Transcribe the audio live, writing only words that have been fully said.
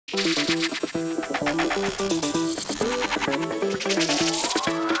The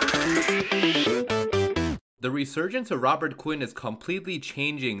resurgence of Robert Quinn is completely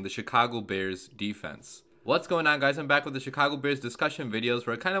changing the Chicago Bears defense. What's going on, guys? I'm back with the Chicago Bears discussion videos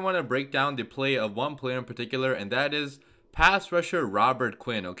where I kind of want to break down the play of one player in particular, and that is pass rusher Robert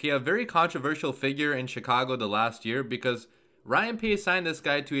Quinn. Okay, a very controversial figure in Chicago the last year because Ryan Pace signed this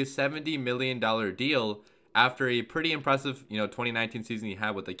guy to a $70 million deal after a pretty impressive, 2019 season he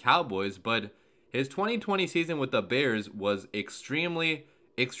had with the Cowboys, but his 2020 season with the Bears was extremely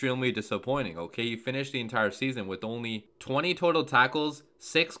disappointing. Okay, he finished the entire season with only 20 total tackles,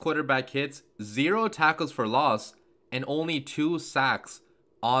 6 quarterback hits, 0 tackles for loss, and only 2 sacks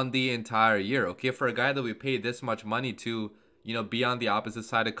on the entire year. Okay, for a guy that we paid this much money to, be on the opposite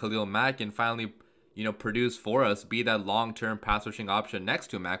side of Khalil Mack and finally, produce for us, be that long-term pass rushing option next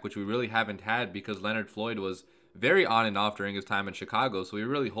to Mack, which we really haven't had because Leonard Floyd was very on and off during his time in Chicago. So we were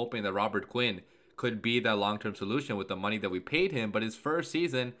really hoping that Robert Quinn could be that long-term solution with the money that we paid him, but his first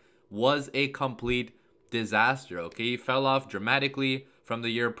season was a complete disaster. Okay, he fell off dramatically from the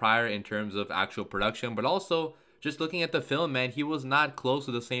year prior in terms of actual production, but also just looking at the film, man, he was not close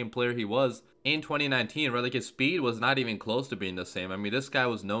to the same player he was in 2019, right? Like, his speed was not even close to being the same. I mean, this guy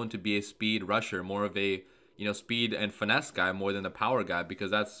was known to be a speed rusher, more of a speed and finesse guy more than a power guy, because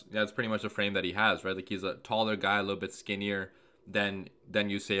that's pretty much the frame that he has, right? Like, he's a taller guy, a little bit skinnier than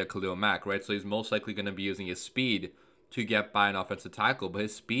you say a Khalil Mack, right? So he's most likely going to be using his speed to get by an offensive tackle, but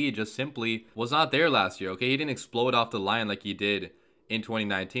his speed just simply was not there last year. Okay, he didn't explode off the line like he did in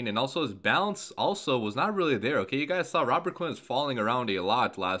 2019, and also his bounce also was not really there. Okay, you guys saw Robert Quinn was falling around a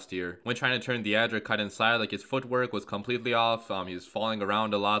lot last year when trying to turn the edge or cut inside. Like, his footwork was completely off. He was falling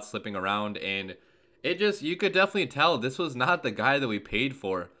around a lot, slipping around, and you could definitely tell this was not the guy that we paid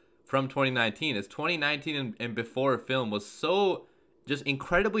for from 2019. His 2019 and before film was so just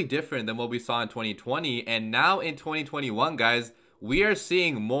incredibly different than what we saw in 2020. And now in 2021, guys, we are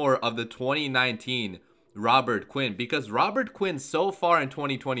seeing more of the 2019 Robert Quinn, because Robert Quinn so far in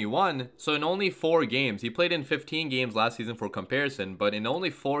 2021, so in only 4 games, he played in 15 games last season for comparison, but in only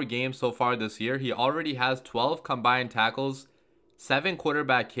 4 games so far this year, he already has 12 combined tackles, 7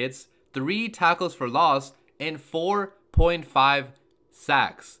 quarterback hits, 3 tackles for loss, and 4.5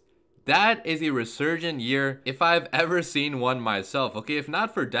 sacks. That is a resurgent year if I've ever seen one myself. Okay, if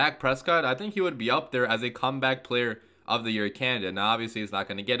not for Dak Prescott, I think he would be up there as a comeback player of the year candidate. Now, obviously, he's not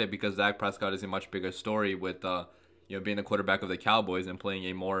going to get it because Dak Prescott is a much bigger story with, being the quarterback of the Cowboys and playing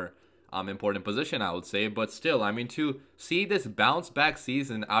a more important position, I would say. But still, I mean, to see this bounce back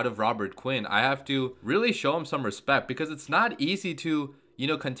season out of Robert Quinn, I have to really show him some respect, because it's not easy to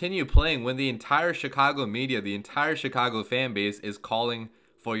continue playing when the entire Chicago media, the entire Chicago fan base is calling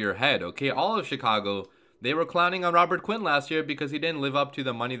for your head. Okay, all of Chicago, they were clowning on Robert Quinn last year because he didn't live up to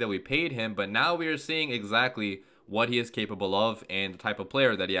the money that we paid him, but now we are seeing exactly what he is capable of and the type of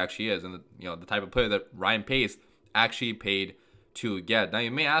player that he actually is, and the type of player that Ryan Pace actually paid to get. Now,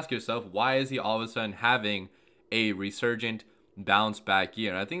 you may ask yourself, why is he all of a sudden having a resurgent bounce back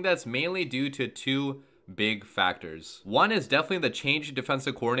year? And I think that's mainly due to 2 big factors. One is definitely the change in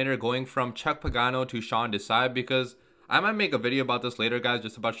defensive coordinator, going from Chuck Pagano to Sean Desai, because I might make a video about this later, guys,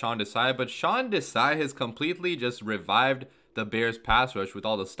 just about Sean Desai, but Sean Desai has completely just revived the Bears pass rush with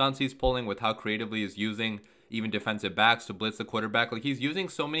all the stunts he's pulling, with how creatively he's using even defensive backs to blitz the quarterback. Like, he's using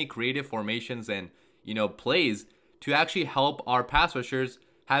so many creative formations and, plays to actually help our pass rushers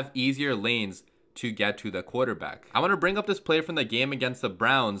have easier lanes to get to the quarterback. I want to bring up this play from the game against the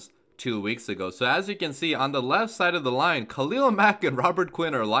Browns 2 weeks ago. So as you can see, on the left side of the line, Khalil Mack and Robert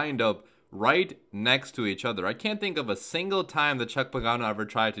Quinn are lined up right next to each other. I can't think of a single time that Chuck Pagano ever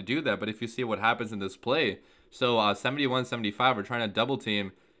tried to do that, but if you see what happens in this play, so 71-75, we're trying to double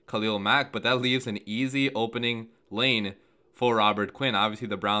team Khalil Mack, but that leaves an easy opening lane for Robert Quinn. Obviously,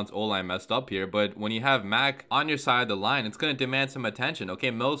 the Browns O-line messed up here, but when you have Mack on your side of the line, it's going to demand some attention.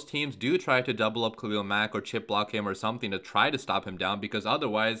 Okay, most teams do try to double up Khalil Mack or chip block him or something to try to stop him down, because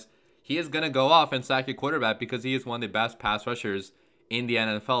otherwise he is going to go off and sack your quarterback, because he is one of the best pass rushers in the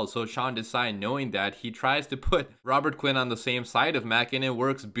NFL. So Sean Desai, knowing that, he tries to put Robert Quinn on the same side of Mack, and it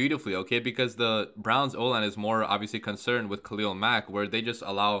works beautifully, okay? Because the Browns O-line is more obviously concerned with Khalil Mack, where they just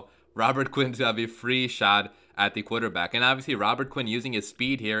allow Robert Quinn to have a free shot at the quarterback. And obviously Robert Quinn using his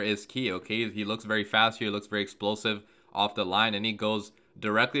speed here is key, okay? He looks very fast here, looks very explosive off the line, and he goes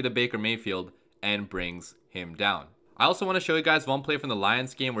directly to Baker Mayfield and brings him down. I also want to show you guys one play from the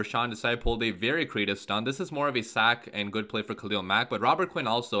Lions game where Sean Desai pulled a very creative stunt. This is more of a sack and good play for Khalil Mack, but Robert Quinn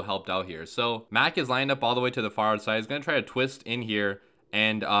also helped out here. So Mack is lined up all the way to the far outside. He's going to try to twist in here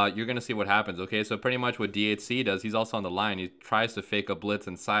and you're going to see what happens, okay? So pretty much what DHC does, he's also on the line. He tries to fake a blitz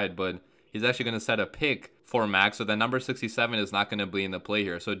inside, but he's actually going to set a pick for Mack, so the number 67 is not going to be in the play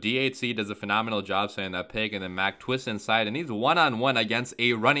here. So DHC does a phenomenal job setting that pick, and then Mack twists inside, and he's one-on-one against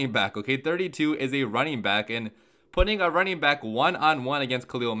a running back, okay? 32 is a running back, and putting a running back one-on-one against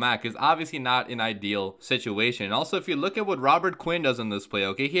Khalil Mack is obviously not an ideal situation. And also, if you look at what Robert Quinn does in this play,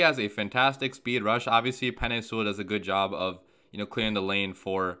 okay, he has a fantastic speed rush. Obviously, Penei Sewell does a good job of, clearing the lane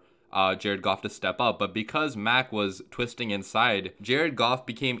for Jared Goff to step up. But because Mack was twisting inside, Jared Goff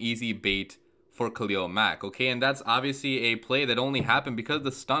became easy bait for Khalil Mack, okay? And that's obviously a play that only happened because of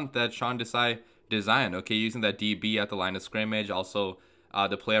the stunt that Sean Desai designed, okay? Using that DB at the line of scrimmage. Also,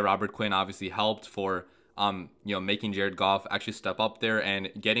 the player Robert Quinn obviously helped for making Jared Goff actually step up there and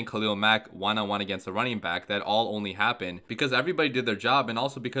getting Khalil Mack one-on-one against the running back. That all only happened because everybody did their job, and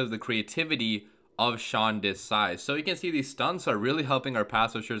also because of the creativity of Sean Desai. So you can see these stunts are really helping our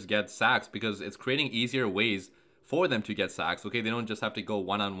pass rushers get sacks because it's creating easier ways for them to get sacks, okay? They don't just have to go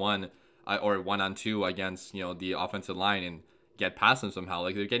one-on-one or one-on-two against, the offensive line and get past them somehow.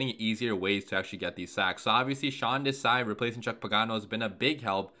 Like, they're getting easier ways to actually get these sacks. So obviously Sean Desai replacing Chuck Pagano has been a big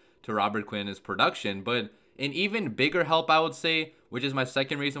help to Robert Quinn's production, but an even bigger help, I would say, which is my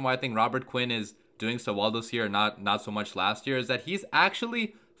second reason why I think Robert Quinn is doing so well this year, not so much last year, is that he's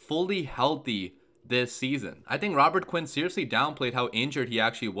actually fully healthy this season. I think Robert Quinn seriously downplayed how injured he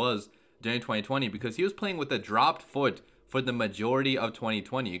actually was during 2020 because he was playing with a dropped foot for the majority of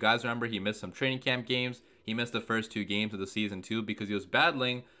 2020. You guys remember he missed some training camp games. He missed the first 2 games of the season too because he was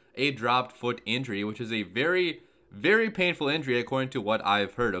battling a dropped foot injury, which is a very, very painful injury according to what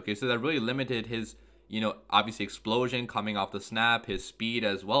I've heard, okay? So that really limited his, obviously explosion coming off the snap, his speed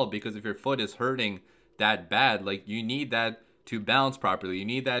as well, because if your foot is hurting that bad, like, you need that to bounce properly. You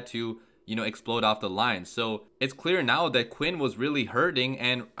need that to, explode off the line. So it's clear now that Quinn was really hurting,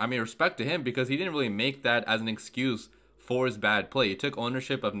 and I mean, respect to him because he didn't really make that as an excuse for his bad play. He took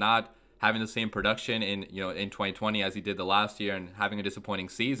ownership of not having the same production in 2020 as he did the last year and having a disappointing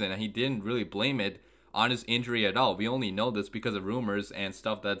season, and he didn't really blame it on his injury at all. We only know this because of rumors and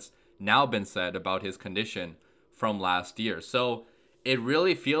stuff that's now been said about his condition from last year. So it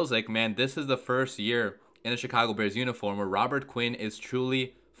really feels like, man, this is the first year in the Chicago Bears uniform where Robert Quinn is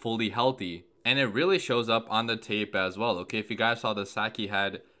truly fully healthy, and it really shows up on the tape as well, okay? If you guys saw the sack he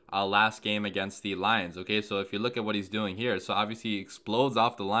had last game against the Lions, okay? So if you look at what he's doing here, so obviously he explodes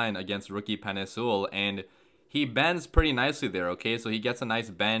off the line against rookie Penei Sewell, and he bends pretty nicely there, okay? So he gets a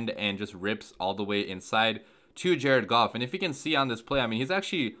nice bend and just rips all the way inside to Jared Goff. And if you can see on this play, I mean, he's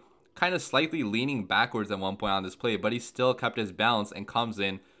actually kind of slightly leaning backwards at one point on this play, but he still kept his balance and comes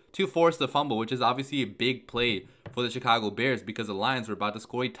in to force the fumble, which is obviously a big play for the Chicago Bears because the Lions were about to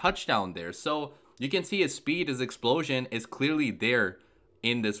score a touchdown there. So you can see his speed, his explosion is clearly there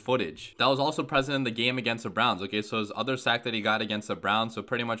in this footage. That was also present in the game against the Browns, okay? So his other sack that he got against the Browns, so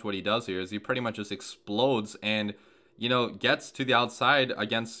pretty much what he does here is he pretty much just explodes and, gets to the outside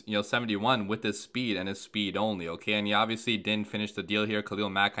against, 71 with his speed and his speed only, okay? And he obviously didn't finish the deal here. Khalil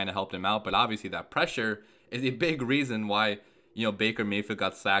Mack kind of helped him out, but obviously that pressure is a big reason why, Baker Mayfield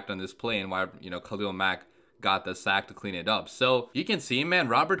got sacked on this play and why, Khalil Mack got the sack to clean it up. So you can see, man,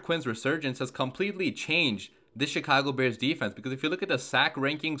 Robert Quinn's resurgence has completely changed the Chicago Bears defense, because if you look at the sack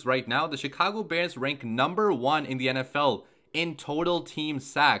rankings right now, the Chicago Bears rank #1 in the NFL in total team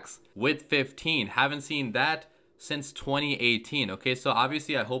sacks with 15. Haven't seen that since 2018, okay? So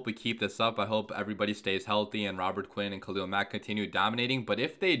obviously I hope we keep this up. I hope everybody stays healthy and Robert Quinn and Khalil Mack continue dominating. But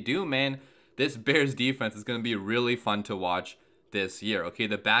if they do, man, this Bears defense is going to be really fun to watch this year, okay?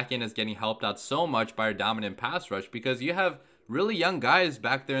 The back end is getting helped out so much by our dominant pass rush because you have really young guys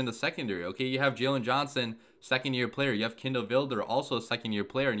back there in the secondary, okay? You have Jalen Johnson, second-year player. You have Kendall Vilder, also a second-year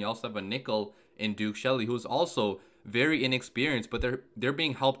player. And you also have a nickel in Duke Shelley, who's also very inexperienced, but they're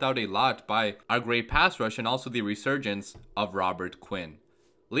being helped out a lot by our great pass rush and also the resurgence of Robert Quinn.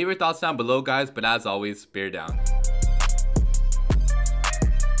 Leave your thoughts down below, guys, but as always, bear down.